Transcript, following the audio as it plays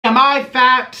Am I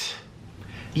fat?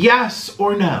 Yes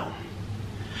or no?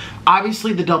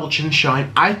 Obviously the double chin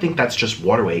showing, I think that's just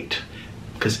water weight,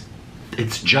 because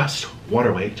it's just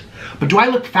water weight. But do I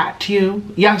look fat to you?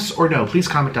 Yes or no? Please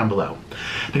comment down below.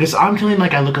 Because I'm feeling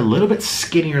like I look a little bit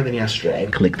skinnier than yesterday.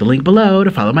 Click the link below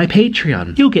to follow my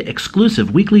Patreon. You'll get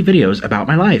exclusive weekly videos about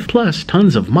my life, plus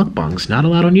tons of mukbangs not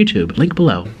allowed on YouTube. Link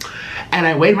below. And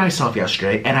I weighed myself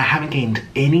yesterday, and I haven't gained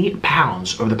any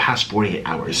pounds over the past 48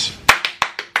 hours.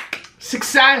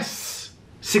 Success!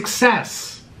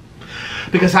 Success!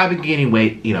 Because I've been gaining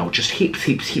weight, you know, just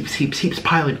heaps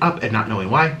piling up and not knowing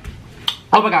why.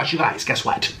 Oh my gosh, you guys, guess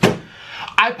what?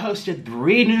 I posted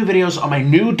 3 new videos on my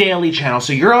new daily channel.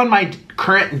 So you're on my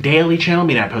current daily channel,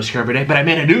 meaning I post here every day, but I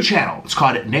made a new channel. It's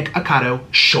called Nikocado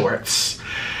Shorts.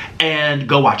 And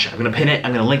go watch it. I'm gonna pin it,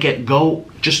 I'm gonna link it. Go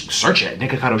just search it,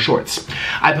 Nikocado Shorts.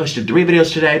 I posted 3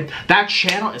 videos today. That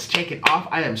channel is taking off.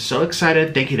 I am so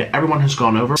excited. Thank you to everyone who's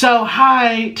gone over. So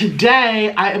hi,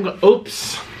 today I am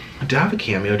oops. Do I have a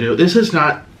cameo, dude? This is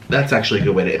not, that's actually a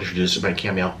good way to introduce my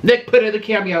cameo. Nick, put in the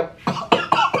cameo.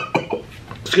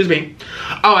 Excuse me.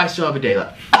 Oh, I still have a day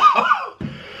left.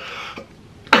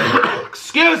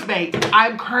 Excuse me.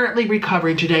 I'm currently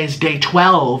recovering. Today is day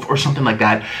 12 or something like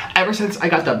that. Ever since I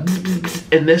got the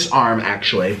bzz in this arm,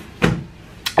 actually.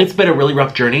 It's been a really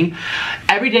rough journey.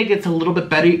 Every day gets a little bit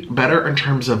better in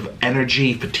terms of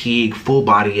energy, fatigue, full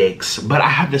body aches. But I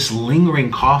have this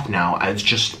lingering cough now. It's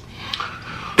just...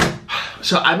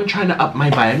 So I've been trying to up my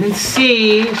vitamin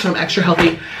C, so I'm extra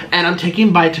healthy. And I'm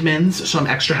taking vitamins, so I'm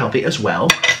extra healthy as well.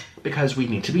 Because we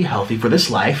need to be healthy for this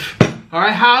life.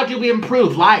 Alright, how do we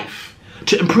improve life?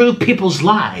 To improve people's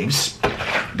lives,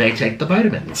 they take the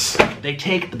vitamins. They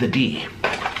take the D.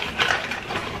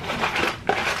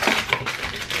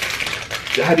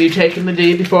 Have you taken the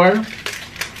D before?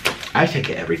 I take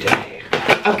it every day.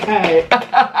 Okay.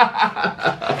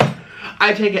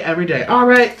 I take it every day.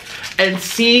 Alright. And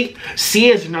C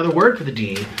is another word for the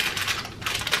D.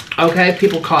 Okay,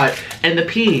 people call it, and the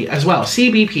P as well,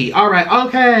 CBP. All right,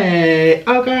 okay,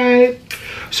 okay.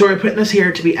 So we're putting this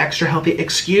here to be extra healthy.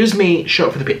 Excuse me, show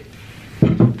it for the P.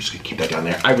 I'm just gonna keep that down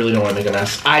there. I really don't want to make a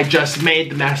mess. I just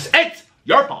made the mess. It's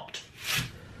your fault.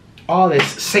 All this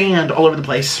sand all over the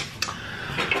place.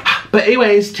 But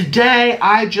anyways, today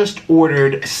I just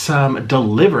ordered some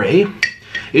delivery.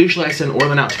 Usually I send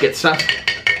Orlin out to get stuff.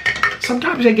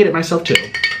 Sometimes I get it myself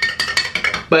too.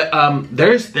 But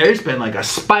there's been like a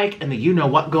spike in the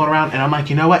you-know-what going around, and I'm like,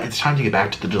 you know what? It's time to get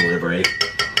back to the delivery.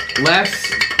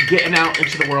 Less getting out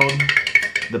into the world,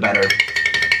 the better.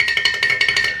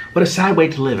 What a sad way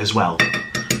to live as well.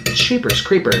 Cheapers,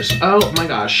 creepers. Oh my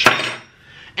gosh.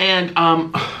 And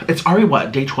it's already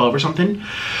what, day 12 or something?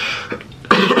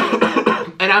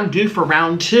 And I'm due for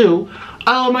round 2.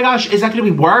 Oh my gosh, is that gonna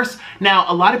be worse? Now,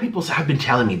 a lot of people have been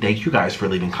telling me, thank you guys for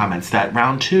leaving comments, that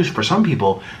round 2 for some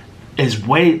people is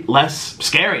way less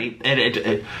scary.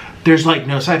 There's like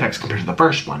no side effects compared to the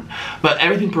first one. But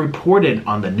everything reported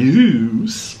on the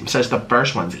news says the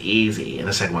first one's easy and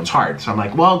the second one's hard. So I'm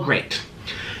like, well, great.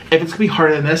 If it's gonna be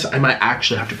harder than this, I might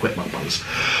actually have to quit mukbangs.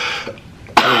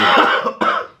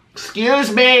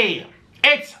 Excuse me.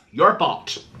 It's your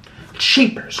fault.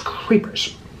 Cheapers,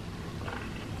 creepers.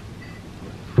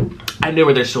 I know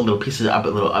where there's still little pieces up a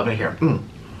little over here.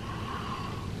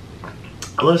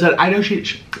 Listen, I know she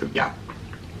yeah.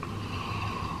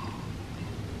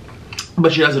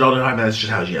 But she does it all the time, and that's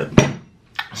just how she is.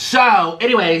 So,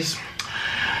 anyways,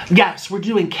 yes, we're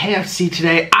doing KFC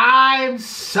today. I'm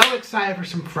so excited for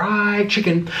some fried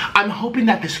chicken. I'm hoping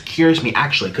that this cures me,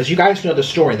 actually, because you guys know the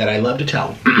story that I love to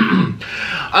tell.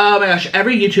 Oh my gosh,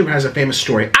 every YouTuber has a famous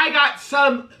story. I got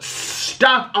some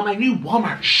stuff on my new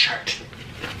Walmart shirt.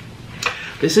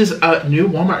 This is a new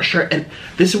Walmart shirt, and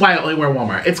this is why I only wear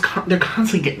Walmart. They're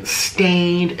constantly getting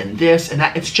stained and this and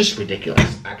that. It's just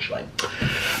ridiculous, actually.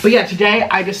 But yeah, today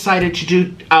I decided to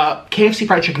do KFC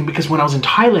fried chicken because when I was in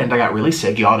Thailand, I got really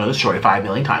sick. You all know the story 5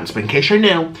 million times, but in case you're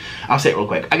new, I'll say it real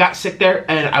quick. I got sick there,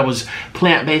 and I was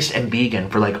plant-based and vegan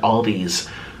for like all these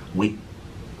weeks.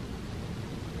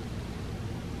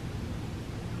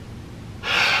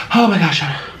 Oh my gosh.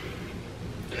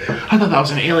 I thought that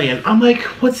was an alien. I'm like,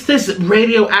 what's this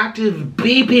radioactive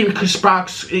beeping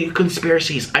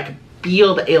conspiracies? I could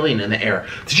feel the alien in the air.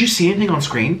 Did you see anything on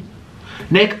screen?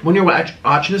 Nick, when you're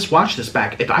watching this, watch this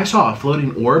back. If I saw a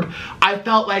floating orb, I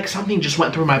felt like something just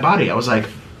went through my body. I was like,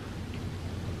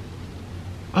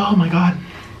 oh my God.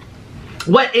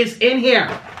 What is in here?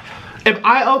 Am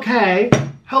I okay?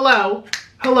 Hello?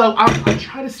 Hello, I'm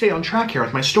trying to stay on track here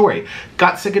with my story.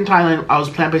 Got sick in Thailand. I was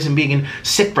plant-based and vegan,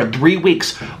 sick for 3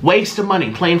 weeks, waste of money,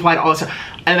 plane flight, all this stuff.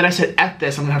 And then I said, F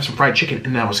this, I'm gonna have some fried chicken,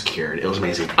 and then I was cured. It was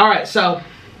amazing. All right, so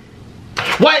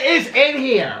what is in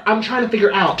here? I'm trying to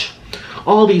figure out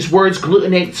all these words: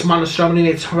 glutinates,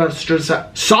 monostrominates,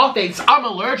 sulfates. I'm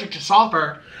allergic to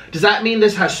sulfur. Does that mean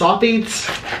this has sulfates?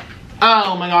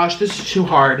 Oh my gosh, this is too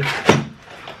hard.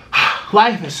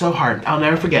 Life is so hard. I'll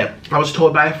never forget. I was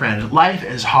told by a friend, life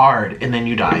is hard and then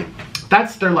you die.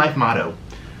 That's their life motto.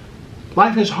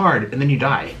 Life is hard and then you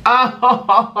die.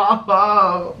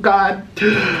 Oh, God.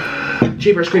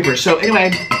 Jeepers creepers. So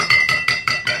anyway,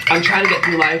 I'm trying to get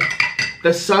through life.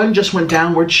 The sun just went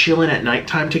down. We're chilling at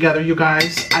nighttime together, you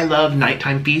guys. I love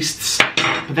nighttime feasts.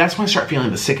 But that's when I start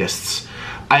feeling the sickest.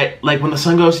 Like when the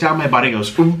sun goes down, my body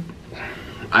goes, ooh.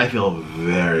 I feel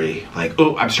very like,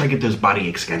 oh, I'm starting to get those body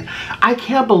aches again. I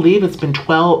can't believe it's been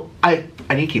 12, I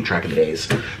need to keep track of the days.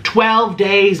 12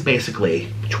 days,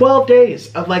 basically. 12 days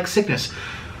of like sickness.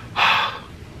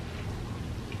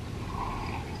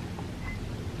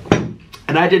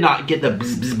 And I did not get the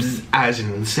bzz, bzz, bzz as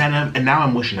an incentive, and now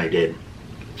I'm wishing I did.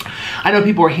 I know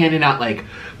people are handing out like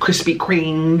Krispy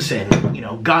Kremes and, you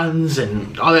know, guns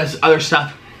and all this other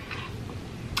stuff.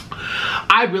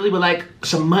 I really would like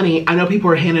some money. I know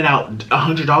people are handing out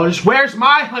 $100. Where's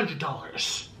my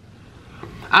 $100?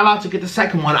 I'm about to get the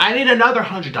second one. I need another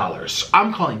 $100.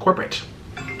 I'm calling corporate.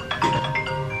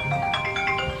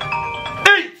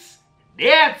 It's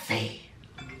Nancy.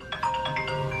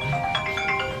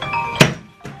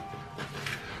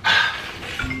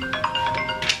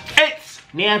 It's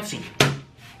Nancy.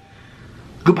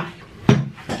 Goodbye.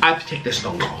 I have to take this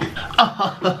phone call.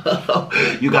 Oh,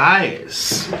 you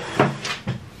guys.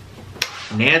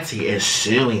 Nancy is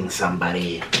suing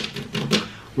somebody.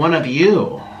 One of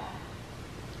you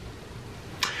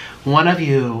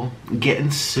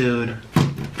getting sued.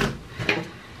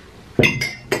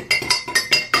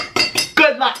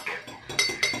 Good luck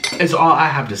is all I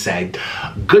have to say.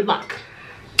 Good luck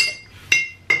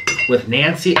with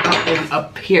Nancy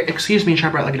up here. Excuse me,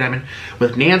 shine bright like a diamond.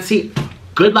 With Nancy,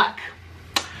 good luck.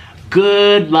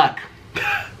 Good luck.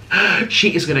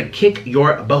 She is gonna kick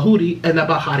your bahootie and the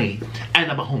bahati and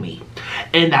the bahumi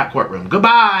in that courtroom.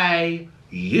 Goodbye.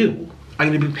 You are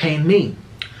gonna be paying me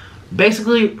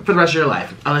basically for the rest of your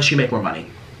life, unless you make more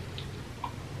money.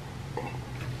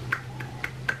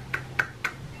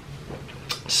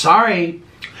 Sorry,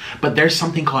 but there's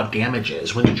something called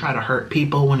damages. When you try to hurt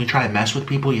people, when you try to mess with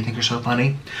people, you think you're so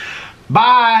funny.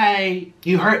 Bye.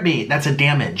 You hurt me. That's a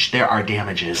damage. There are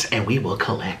damages, and we will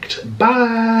collect.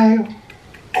 Bye.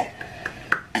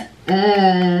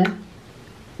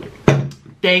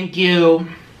 Thank you.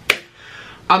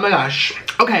 Oh my gosh.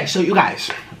 Okay, so you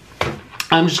guys,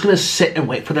 I'm just gonna sit and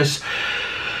wait for this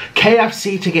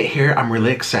KFC to get here. I'm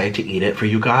really excited to eat it for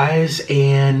you guys,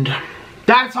 and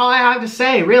that's all I have to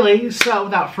say, really. So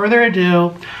without further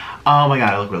ado, oh my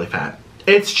god, I look really fat.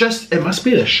 It's just, it must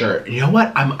be the shirt. You know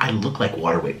what? I look like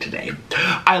water weight today.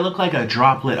 I look like a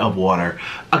droplet of water.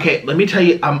 Okay, let me tell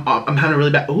you, I'm having a really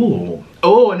bad, ooh.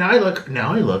 Oh, now I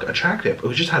look attractive.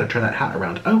 We just had to turn that hat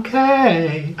around.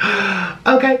 Okay.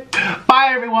 Okay. Bye,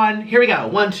 everyone. Here we go.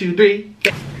 1, 2, 3.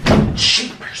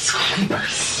 Jeepers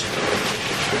creepers.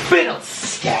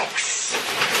 Fiddlesticks.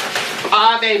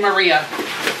 Ave Maria.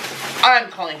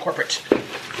 I'm calling corporate.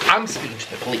 I'm speaking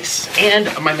to the police and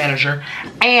my manager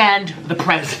and the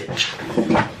president.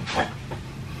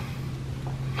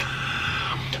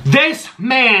 This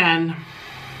man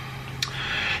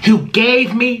who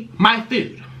gave me my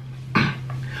food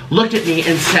looked at me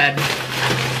and said,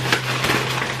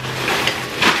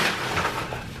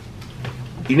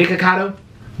 "You Nikocado?"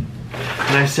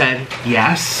 And I said,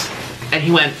 "Yes." And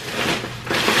he went,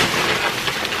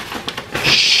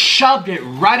 shoved it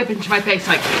right up into my face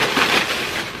like,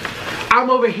 I'm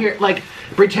over here, like,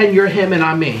 pretend you're him and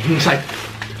I'm me. And he's like,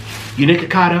 "You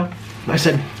Nikocado?" I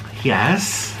said,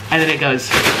 "Yes." And then it goes,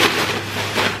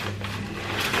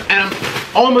 and I'm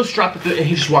almost dropped the food, and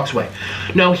he just walks away.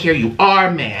 "No, here you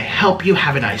are. May I help you?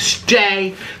 Have a nice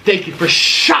day. Thank you for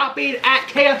shopping at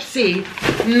KFC."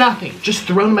 Nothing. Just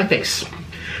thrown in my face.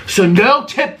 So no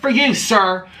tip for you,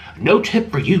 sir. No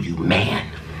tip for you, you man.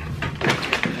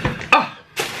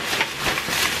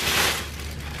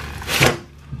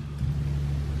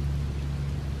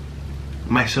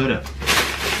 My soda.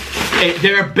 Hey,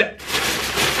 they're a bit.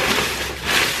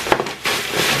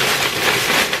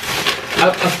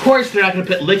 Of course, they're not gonna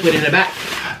put liquid in the back.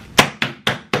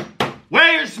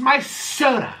 Where's my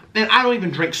soda? And I don't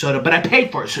even drink soda, but I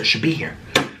paid for it, so it should be here.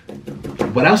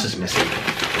 What else is missing?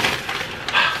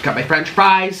 Got my French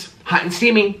fries, hot and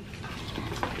steamy.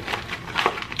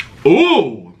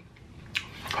 Ooh.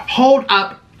 Hold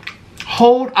up.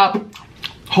 Hold up.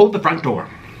 Hold the front door.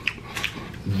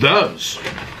 Those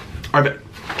are the...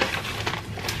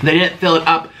 They didn't fill it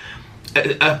up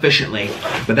efficiently,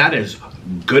 but that is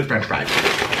good French fries.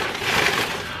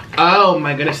 Oh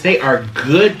my goodness, they are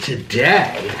good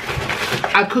today.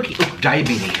 A cookie, oh,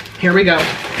 diabetes. Here we go.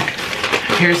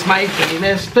 Here's my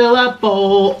famous fill-up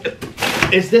bowl.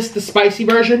 Is this the spicy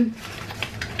version?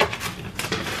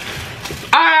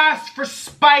 I asked for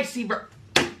spicy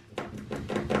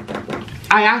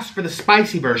I asked for the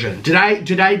spicy version. Did I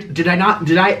not?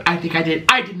 I think I did.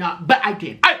 I did not, but I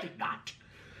did. I think not.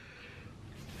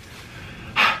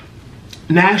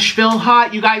 Nashville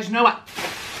hot, you guys know it.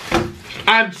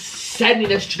 I'm sending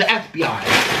this to the FBI.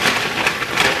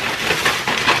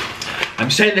 I'm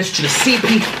sending this to the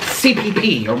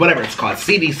CPP, or whatever it's called,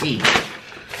 CDC.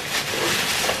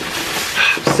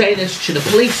 I'm sending this to the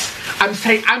police. I'm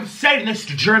sending this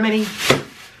to Germany.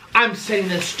 I'm sending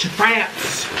this to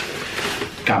France.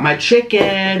 Got my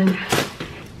chicken.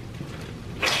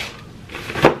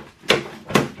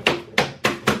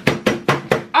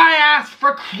 I asked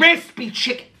for crispy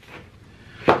chicken.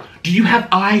 Do you have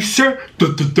eyes, sir?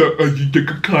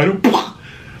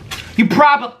 You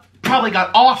probably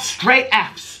got all straight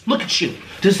F's. Look at you.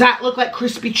 Does that look like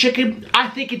crispy chicken? I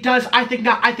think it does. I think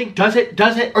not. I think does it?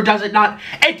 Does it or does it not?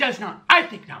 It does not. I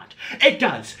think not. It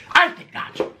does. I think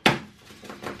not.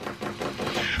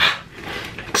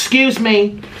 Excuse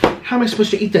me. How am I supposed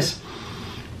to eat this?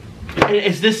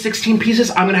 Is this 16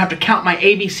 pieces? I'm gonna have to count my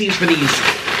ABCs for these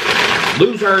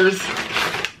losers.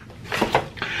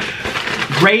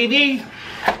 Gravy.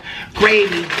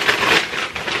 Gravy.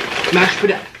 Mashed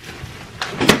potato.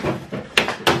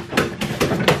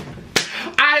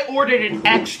 I ordered an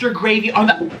extra gravy on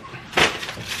the...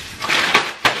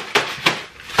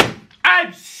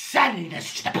 I'm sending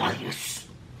this to the police.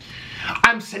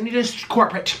 I'm sending this to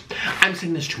corporate. I'm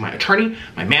sending this to my attorney,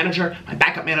 my manager, my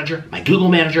backup manager, my Google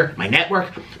manager, my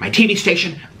network, my TV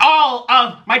station, all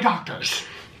of my doctors.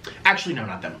 Actually, no,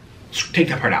 not them. Take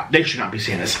that part out. They should not be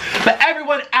seeing this. But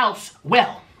everyone else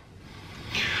will.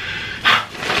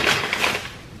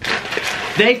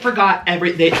 They forgot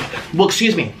well,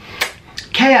 excuse me.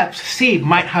 KFC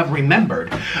might have remembered,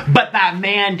 but that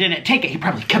man didn't take it. He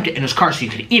probably kept it in his car so he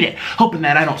could eat it, hoping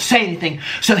that I don't say anything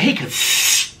so he could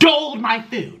stole my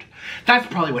food. That's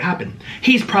probably what happened.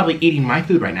 He's probably eating my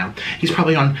food right now. He's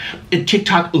probably on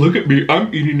TikTok. Look at me,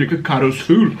 I'm eating Nikocado's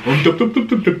food. You're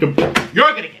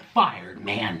gonna get fired,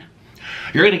 man.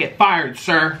 You're gonna get fired,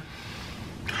 sir.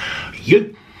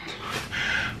 You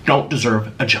don't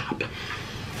deserve a job.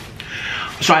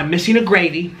 So I'm missing a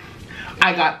gravy.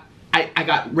 I got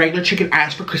regular chicken. I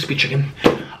asked for crispy chicken.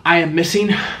 I am missing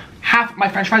half. My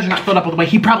French fries are not filled up all the way.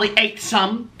 He probably ate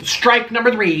some. Strike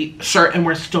number 3, sir, and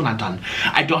we're still not done.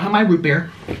 I don't have my root beer.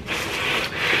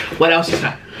 What else is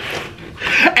that?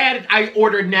 And I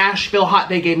ordered Nashville hot.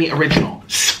 They gave me original.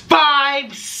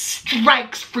 5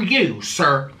 strikes for you,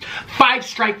 sir. 5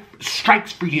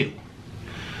 strikes for you.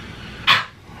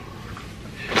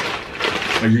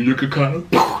 Are you Nikocado?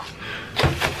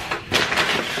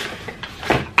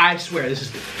 I swear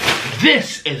this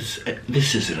is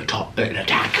an attack.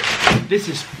 This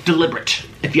is deliberate,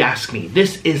 if you ask me.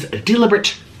 This is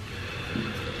deliberate.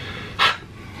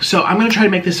 So I'm gonna try to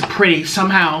make this pretty,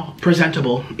 somehow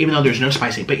presentable, even though there's no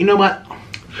spicy. But you know what?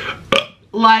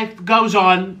 Life goes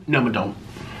on. No, it don't.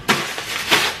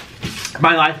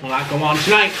 My life will not go on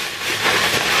tonight.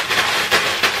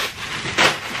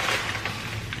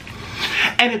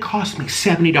 And it cost me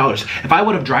 $70. If I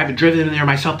would have driven in there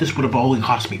myself, this would have only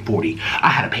cost me $40. I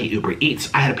had to pay Uber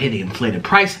Eats, I had to pay the inflated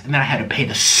price, and then I had to pay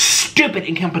the stupid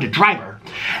incompetent driver.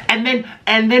 And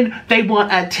then they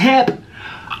want a tip.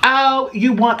 Oh,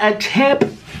 you want a tip?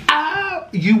 Oh,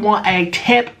 you want a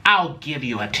tip? I'll give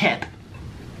you a tip.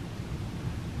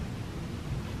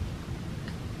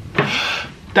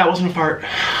 That wasn't a fart.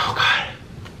 Oh, God.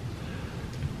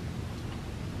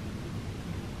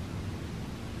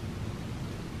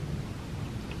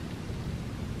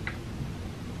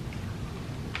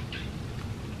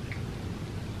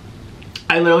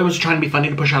 I literally was trying to be funny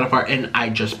to push out a fart and I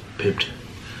just pooped.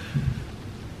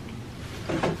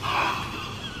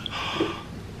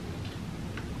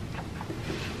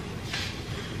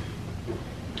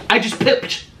 I just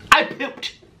pooped. I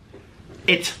pooped.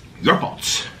 It's your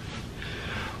fault.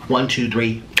 1, 2,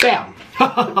 3, bam.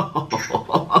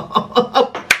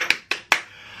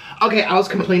 Okay, I was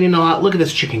complaining a lot. Look at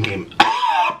this chicken game.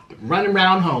 Running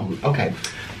around home. Okay,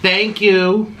 thank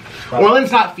you. Well,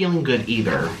 Orland's not feeling good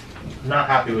either. I'm not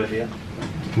happy with you.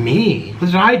 Me? What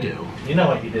did I do? You know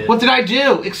what you did. What did I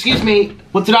do? Excuse me.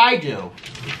 What did I do?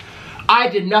 I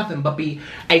did nothing but be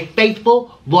a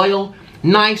faithful, loyal,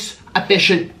 nice,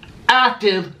 efficient,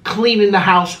 active, cleaning the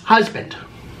house husband.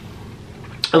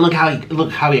 And look how I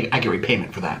get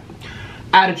repayment for that.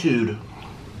 Attitude.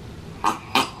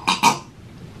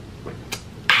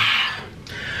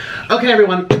 Okay,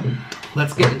 everyone,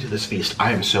 let's get into this feast.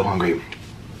 I am so hungry.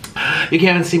 You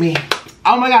can't even see me.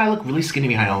 Oh my god, I look really skinny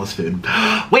behind all this food.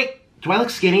 Wait, do I look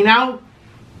skinny now?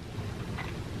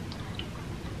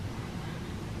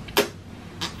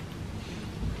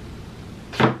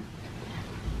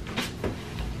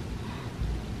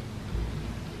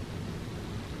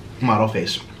 Model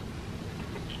face.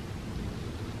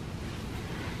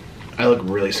 I look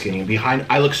really skinny. Behind,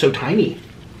 I look so tiny.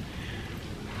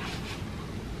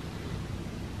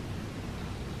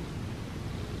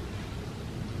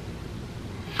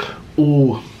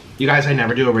 Ooh, you guys, I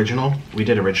never do original. We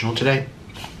did original today.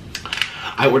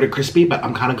 I ordered crispy, but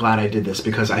I'm kind of glad I did this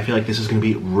because I feel like this is going to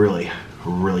be really,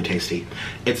 really tasty.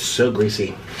 It's so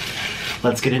greasy.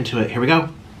 Let's get into it. Here we go.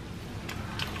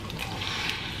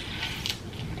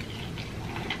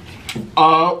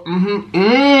 Oh,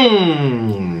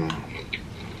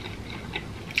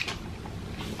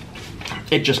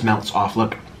 It just melts off,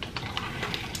 look.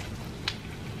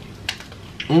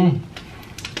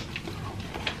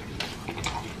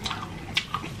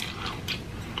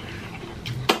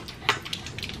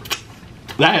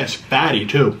 That is fatty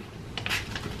too.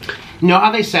 You know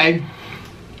how they say,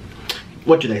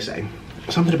 what do they say?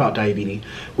 Something about diabetes.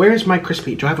 Where is my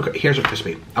crispy? Do I have a, here's a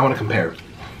crispy. I want to compare.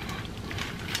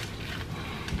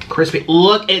 Crispy,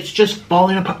 look, it's just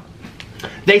falling apart.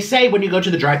 They say when you go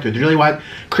to the drive-thru, they really want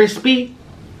crispy,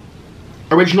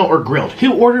 original, or grilled.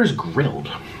 Who orders grilled?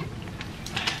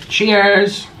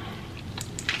 Cheers.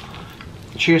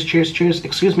 Cheers, cheers, cheers.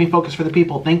 Excuse me, focus for the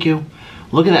people. Thank you.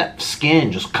 Look at that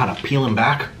skin just kind of peeling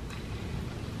back.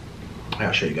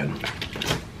 I'll show you again.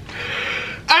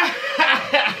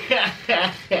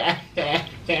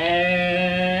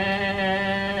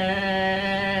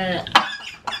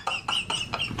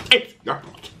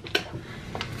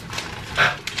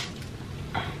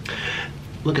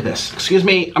 Look at this. Excuse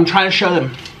me, I'm trying to show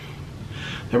them.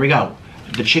 There we go.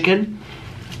 The chicken,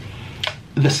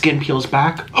 the skin peels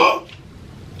back.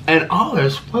 And all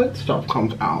this white stuff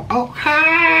comes out. Oh, hi!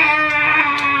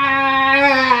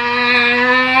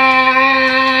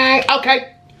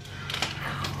 Okay.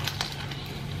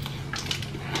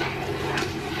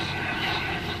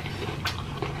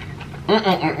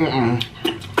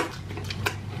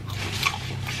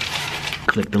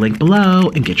 Click the link below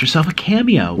and get yourself a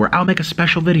cameo where I'll make a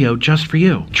special video just for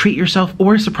you. Treat yourself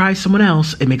or surprise someone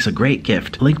else. It makes a great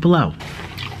gift. Link below.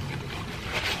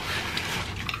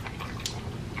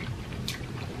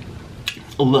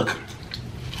 Look.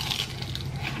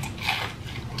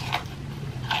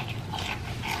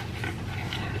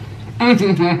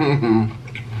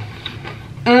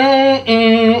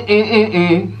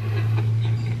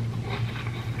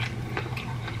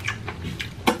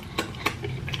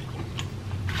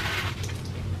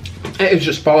 It's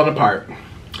just falling apart.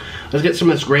 Let's get some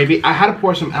of this gravy. I had to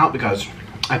pour some out because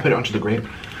I put it onto the gravy.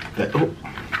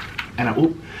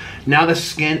 Now the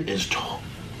skin is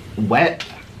wet.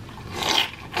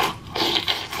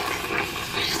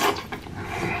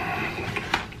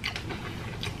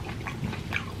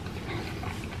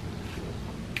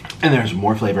 And there's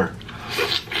more flavor.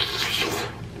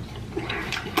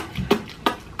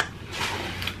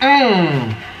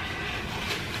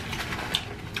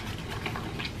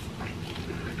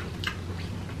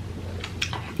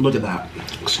 Look at that.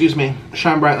 Excuse me.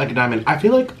 Shine bright like a diamond. I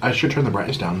feel like I should turn the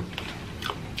brightness down.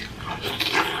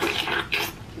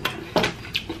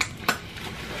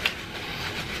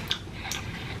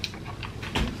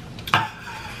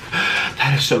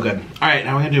 That is so good. All right,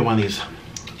 now we're gonna do one of these.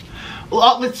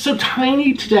 Oh, it's so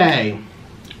tiny today.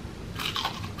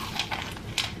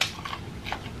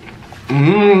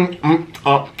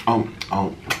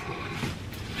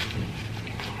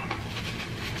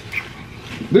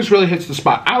 This really hits the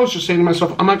spot. I was just saying to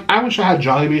myself, I'm like, I wish I had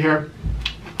Jollibee here.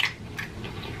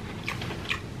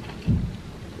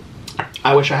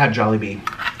 I wish I had Jollibee.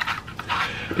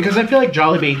 Because I feel like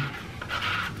Jollibee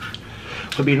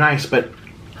would be nice, but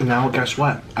now guess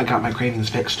what? I got my cravings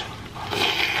fixed.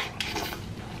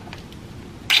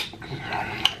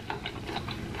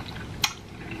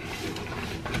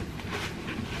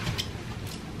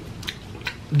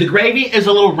 The gravy is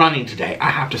a little runny today, I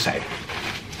have to say.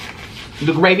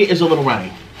 The gravy is a little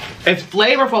runny. It's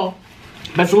flavorful,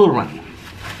 but it's a little runny.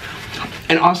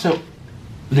 And also,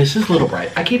 this is a little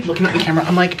bright. I keep looking at the camera,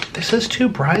 I'm like, this is too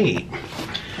bright.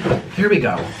 Here we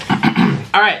go.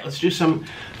 All right, let's do some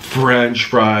French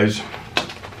fries.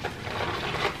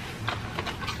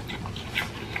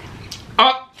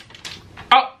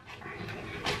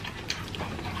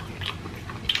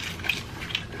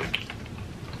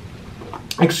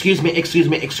 Excuse me, excuse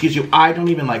me, excuse you. I don't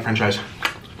even like french fries.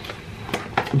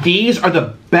 These are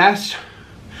the best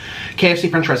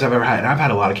KFC french fries I've ever had. And I've had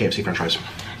a lot of KFC french fries.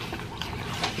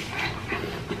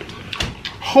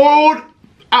 Hold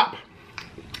up.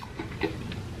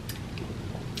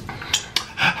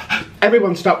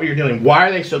 Everyone stop what you're doing. Why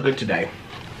are they so good today?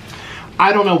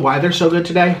 I don't know why they're so good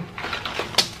today.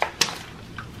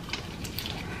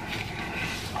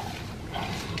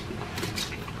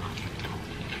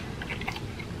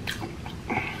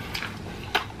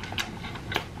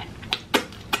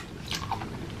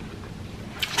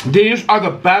 These are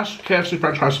the best KFC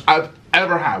french fries I've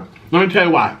ever had. Let me tell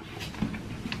you why.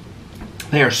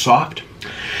 They are soft.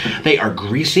 They are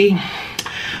greasy.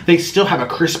 They still have a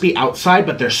crispy outside,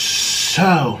 but they're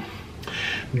so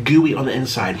gooey on the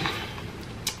inside.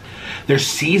 They're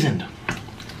seasoned.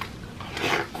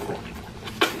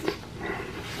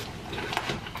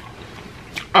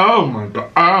 Oh my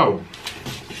God. Oh.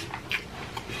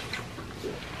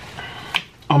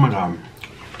 Oh my God.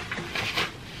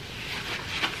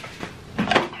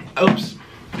 Oops.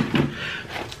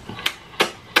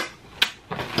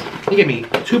 He gave me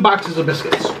 2 boxes of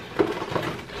biscuits.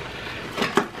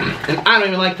 And I don't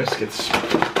even like biscuits.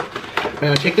 I'm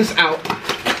gonna take this out.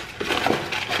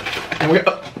 And we're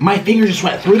gonna, my finger just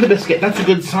went through the biscuit. That's a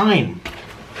good sign.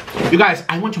 You guys,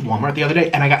 I went to Walmart the other day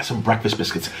and I got some breakfast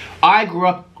biscuits. I grew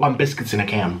up on biscuits in a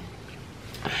can.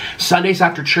 Sundays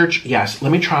after church, yes,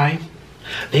 let me try.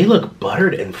 They look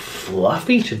buttered and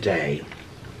fluffy today.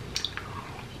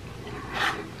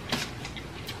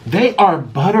 They are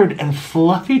buttered and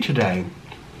fluffy today.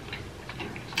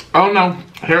 Oh no,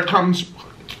 here it comes.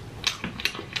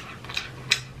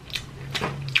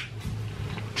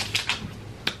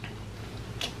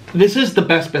 This is the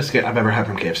best biscuit I've ever had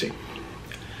from KFC.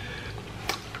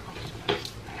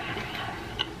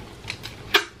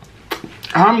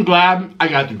 I'm glad I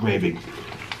got the gravy.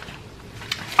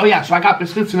 Oh yeah, so I got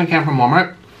biscuits in a can from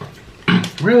Walmart.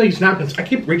 Really, snap this. I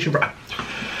keep reaching for...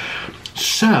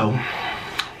 So...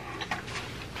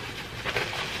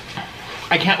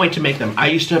 I can't wait to make them. I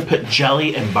used to put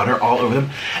jelly and butter all over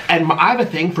them. And I have a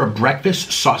thing for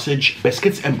breakfast sausage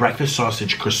biscuits and breakfast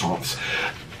sausage croissants.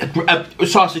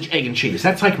 Sausage, egg, and cheese.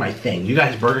 That's like my thing. You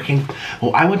guys, Burger King.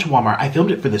 Well, I went to Walmart. I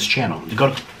filmed it for this channel. To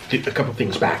go to a couple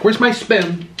things back. Where's my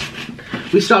spoon?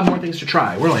 We still have more things to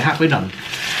try. We're only halfway done.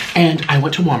 And I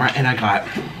went to Walmart and I got...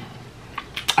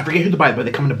 I forget who to buy, but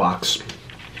they come in a box.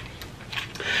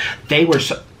 They were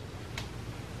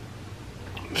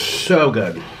so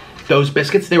good. Those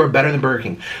biscuits, they were better than Burger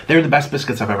King. They're the best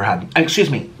biscuits I've ever had. Excuse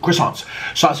me, croissants.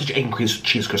 Sausage, egg, and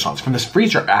cheese croissants. From this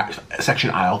freezer section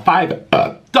aisle.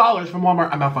 $5 from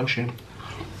Walmart. I'm malfunctioning.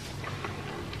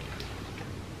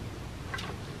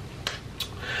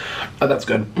 Oh, that's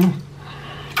good.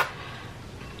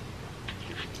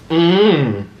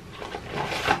 And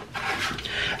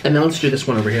then let's do this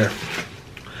one over here.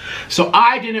 So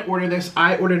I didn't order this.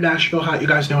 I ordered Nashville Hot. You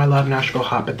guys know I love Nashville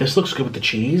Hot, but this looks good with the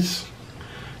cheese.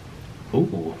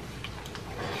 Ooh.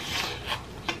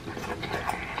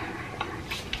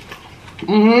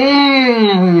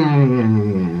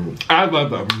 I love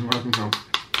them.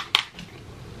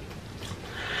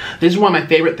 This is one of my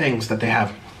favorite things that they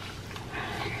have.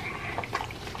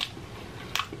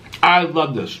 I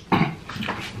love this. I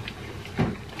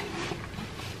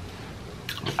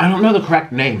don't know the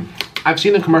correct name. I've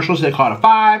seen the commercials. They call it a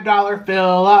 $5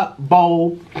 fill-up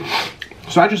bowl.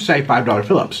 So I just say $5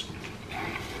 fill-ups.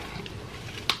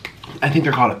 I think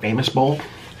they're called a famous bowl.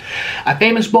 A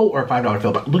famous bowl or a $5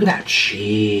 fill, but look at that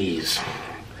cheese.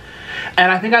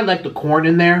 And I think I like the corn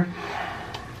in there.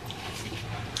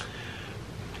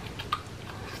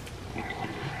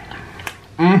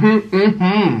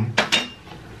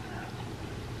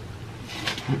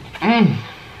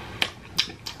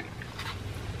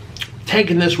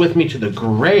 Taking this with me to the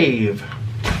grave.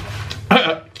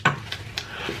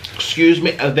 Excuse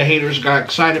me, the haters got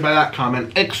excited by that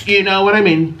comment. You know what I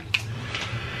mean.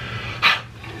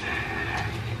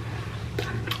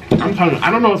 I'm telling you, I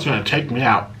don't know what's gonna take me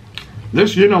out.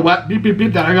 This, you know what, beep beep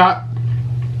beep that I got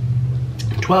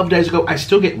 12 days ago, I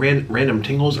still get random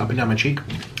tingles up and down my cheek.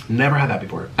 Never had that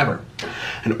before, ever.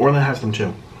 And Orlin has them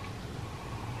too.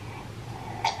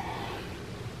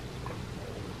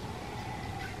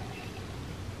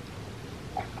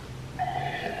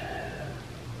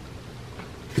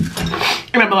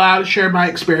 And I'm allowed to share my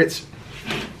experience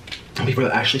before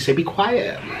they actually say be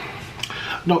quiet.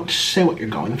 Don't say what you're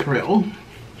going through.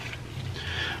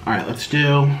 All right, let's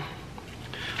do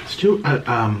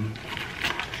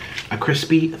a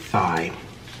crispy thigh.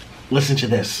 Listen to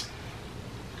this.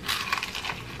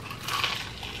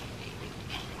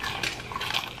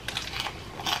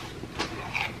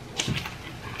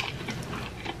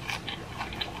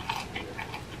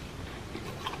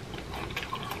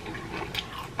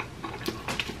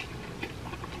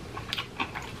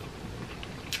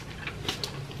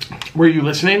 Were you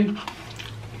listening?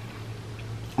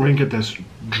 We're gonna get this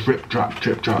drip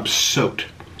drop soaked.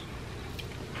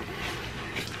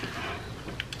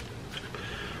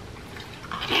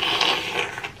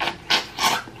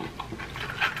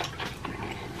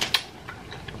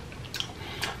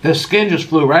 The skin just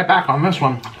flew right back on this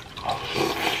one.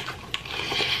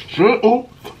 Ooh.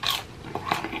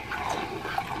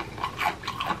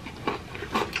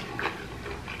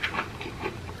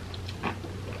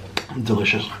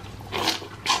 Delicious.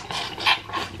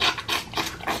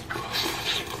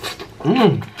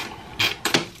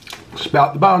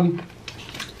 Spout the bun.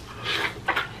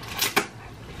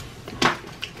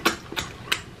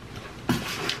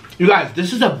 You guys,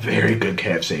 this is a very good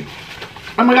KFC.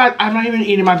 Oh my god, I'm not even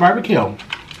eating my barbecue.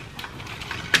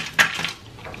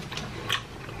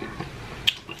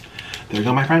 There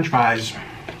go my french fries.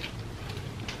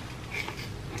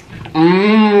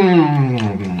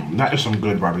 That is some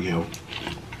good barbecue.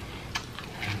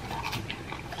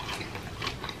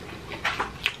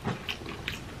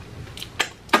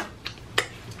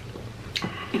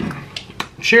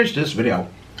 Cheers to this video.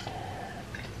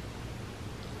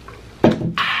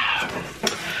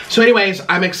 So anyways,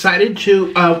 I'm excited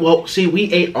to, well, see, we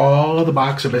ate all the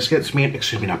box of biscuits.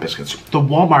 Excuse me, not biscuits. The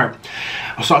Walmart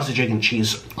sausage, egg, and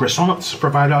cheese croissants for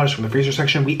 $5 from the freezer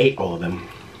section. We ate all of them.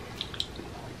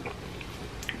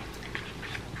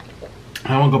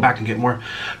 I want to go back and get more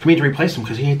for me to replace them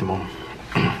because he ate them all.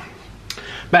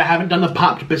 But I haven't done the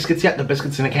popped biscuits yet, the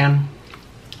biscuits in a can.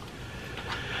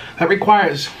 That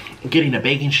requires getting a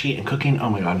baking sheet and cooking. Oh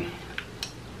my god.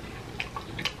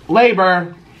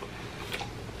 Labor.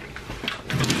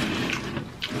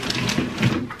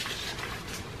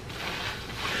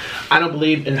 I don't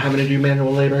believe in having to do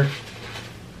manual labor.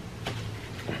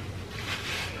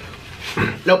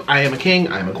 Nope, I am a king,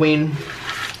 I am a queen.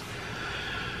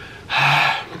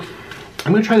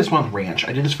 I'm gonna try this one with ranch.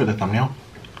 I did this for the thumbnail.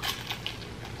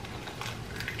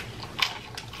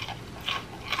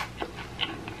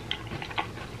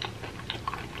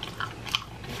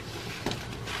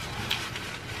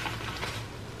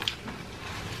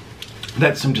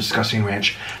 That's some disgusting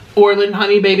ranch. Orland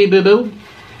honey baby boo boo.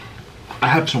 I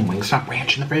have some Wingstop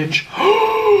ranch in the fridge.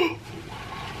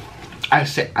 I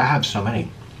have so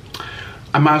many.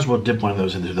 I might as well dip one of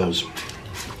those into those.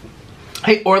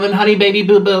 Hey, Orland honey baby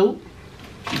boo boo.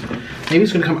 Maybe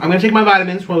he's gonna come. I'm gonna take my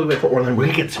vitamins while we wait for Orland. We're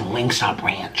gonna get some Wingstop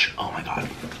ranch. Oh my god.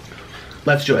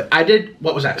 Let's do it. I did,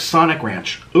 what was that? Sonic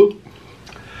ranch. Ooh.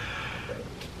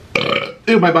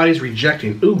 Ooh, my body's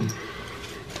rejecting. Ooh.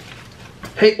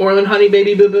 Hey, Orland honey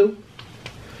baby boo boo.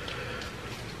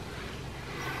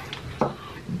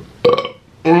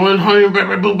 Orland honey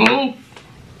baby boo boo.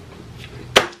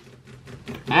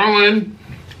 Orland.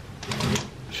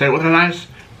 Say it with a nice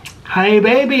honey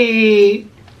baby.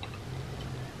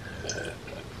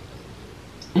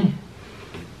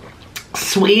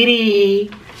 Sweetie.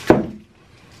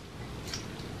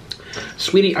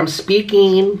 Sweetie, I'm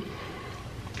speaking.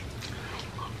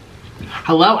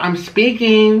 Hello, I'm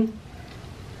speaking.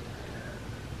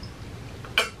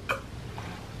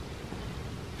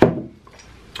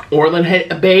 Orland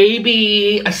hit a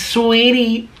baby, a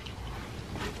sweetie.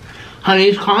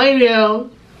 Honey's calling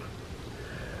you.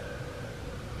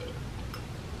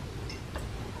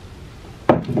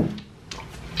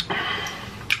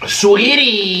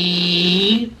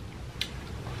 Sweetie.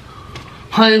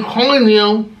 Honey's calling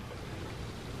you.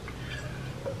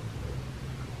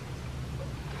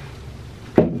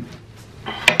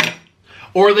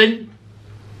 Orland,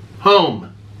 home.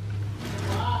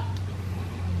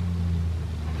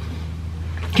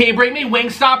 Can you bring me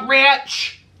Wingstop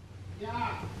ranch?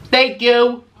 Yeah. Thank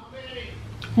you. How many?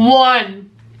 1.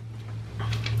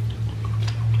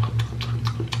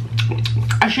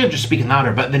 I should have just speaking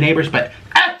louder, but the neighbors, but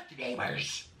F the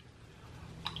neighbors.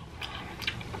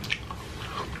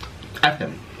 F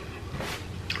them.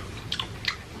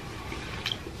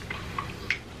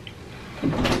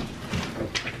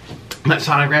 That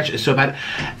Sonic ranch is so bad.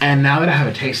 And now that I have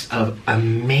a taste of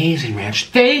amazing ranch,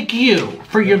 thank you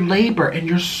for your labor and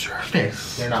your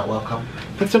service. You're not welcome.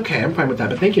 That's okay, I'm fine with that,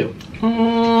 but thank you.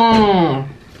 Oh.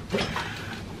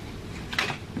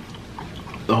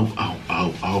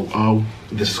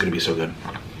 This is gonna be so good.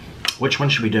 Which one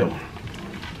should we do?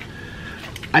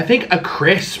 I think a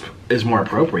crisp is more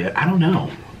appropriate. I don't know.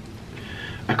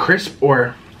 A crisp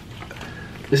or,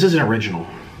 this is an original.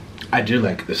 I do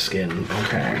like the skin,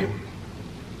 okay.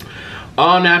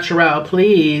 All natural,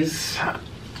 please.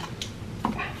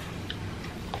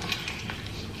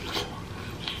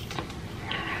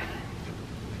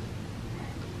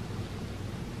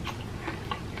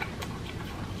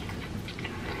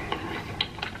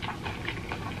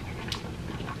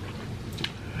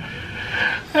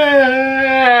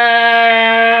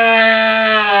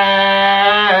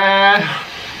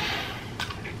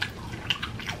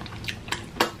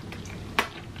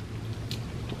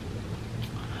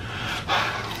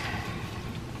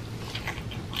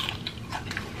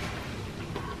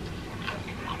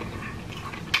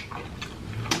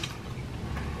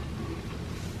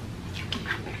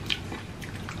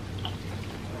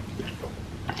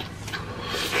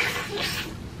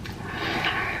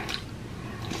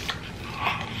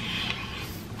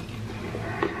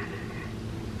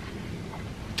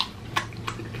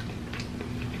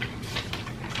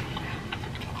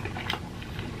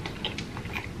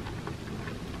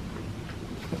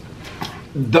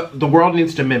 The world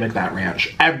needs to mimic that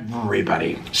ranch.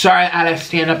 Everybody. Sorry, I had to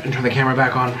stand up and turn the camera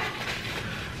back on.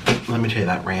 Let me tell you,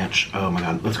 that ranch. Oh my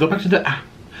god. Let's go back to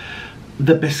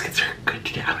the biscuits are good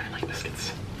today. I really like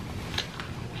biscuits.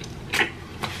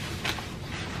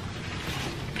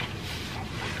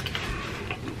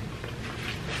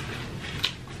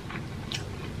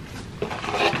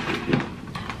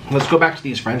 Let's go back to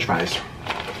these French fries.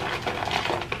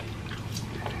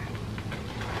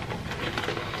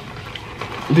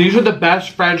 These are the best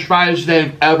French fries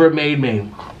they've ever made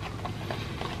me.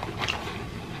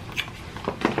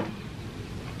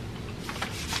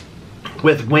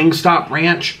 With Wingstop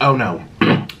ranch. Oh no.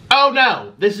 Oh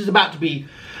no. This is about to be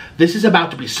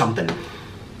something.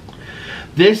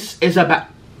 This is about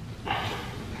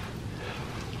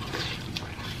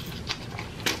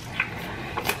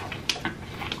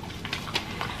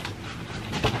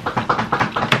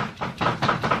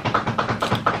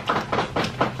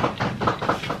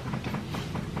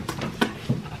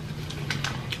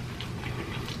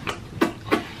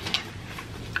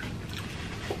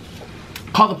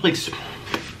Call the police.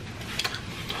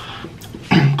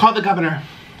 Call the governor.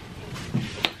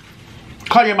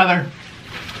 Call your mother.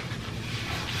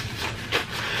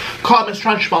 Call Miss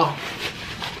Trunchbull.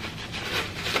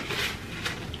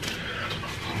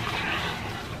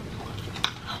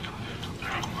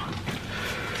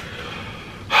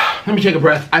 Let me take a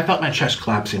breath. I felt my chest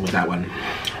collapsing with that one.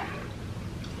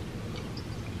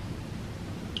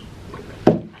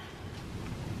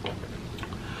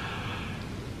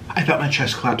 I felt my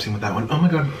chest collapsing with that one. Oh my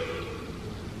god.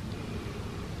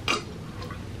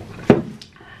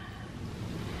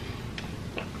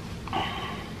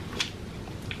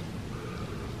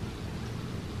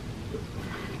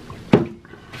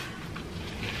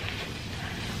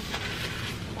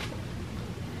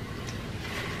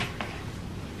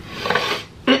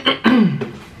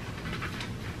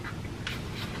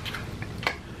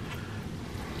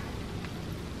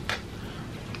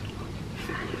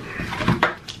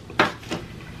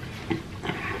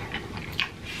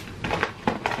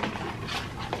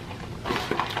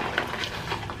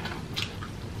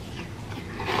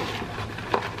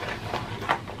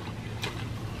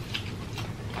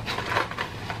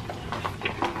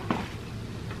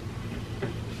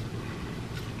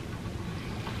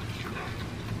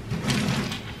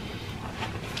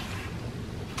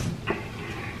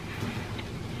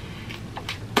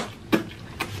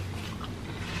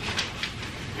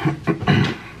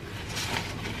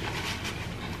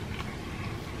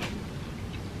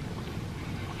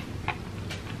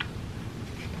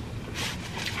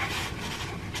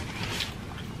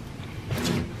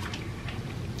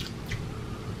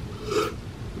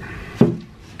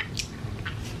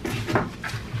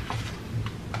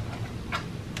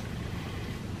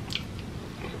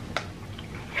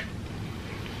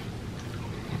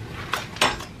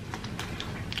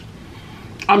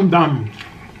 I'm done.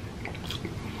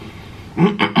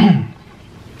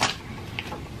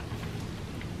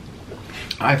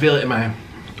 I feel it in my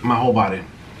whole body.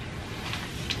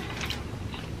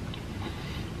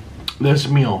 This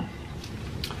meal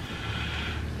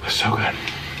was so good.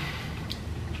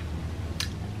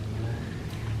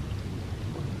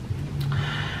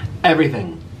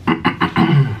 Everything.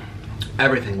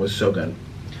 Everything was so good.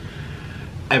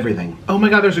 Everything. Oh my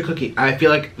god, there's a cookie. I feel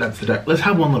like that's the day. Let's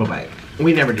have one little bite.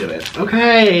 We never do it.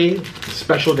 Okay.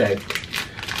 Special day.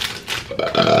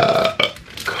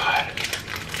 God.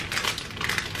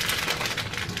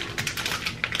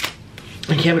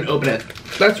 I can't even open it.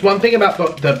 That's one thing about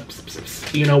the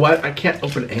you know what? I can't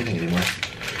open anything anymore.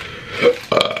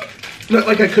 Not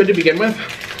like I could to begin with.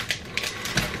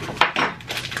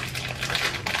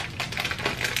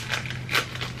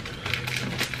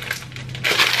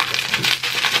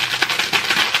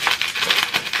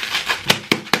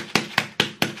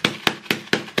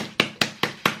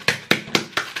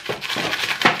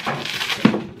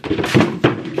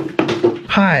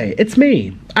 Hi, it's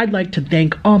me. I'd like to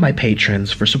thank all my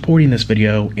patrons for supporting this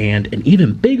video, and an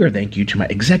even bigger thank you to my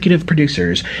executive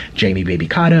producers, Jamie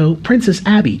Babycado, Princess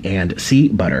Abbie, and C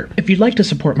Butter. If you'd like to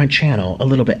support my channel a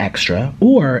little bit extra,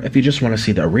 or if you just want to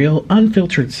see the real,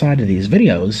 unfiltered side of these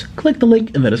videos, click the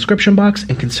link in the description box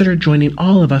and consider joining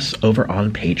all of us over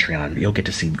on Patreon. You'll get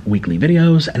to see weekly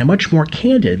videos and a much more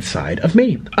candid side of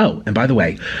me. Oh, and by the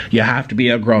way, you have to be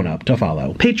a grown-up to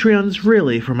follow. Patreon's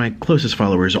really for my closest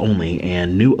followers only,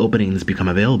 and new openings become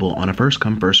available available on a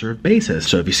first-come, first-served basis.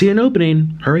 So if you see an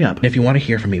opening, hurry up. And if you want to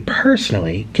hear from me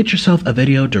personally, get yourself a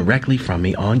video directly from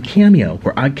me on Cameo,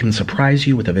 where I can surprise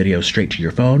you with a video straight to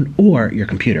your phone or your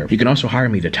computer. You can also hire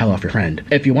me to tell off your friend.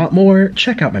 If you want more,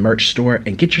 check out my merch store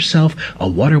and get yourself a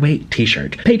Waterweight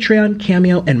t-shirt. Patreon,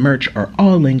 Cameo, and merch are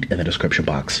all linked in the description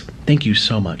box. Thank you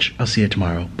so much. I'll see you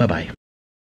tomorrow. Bye-bye.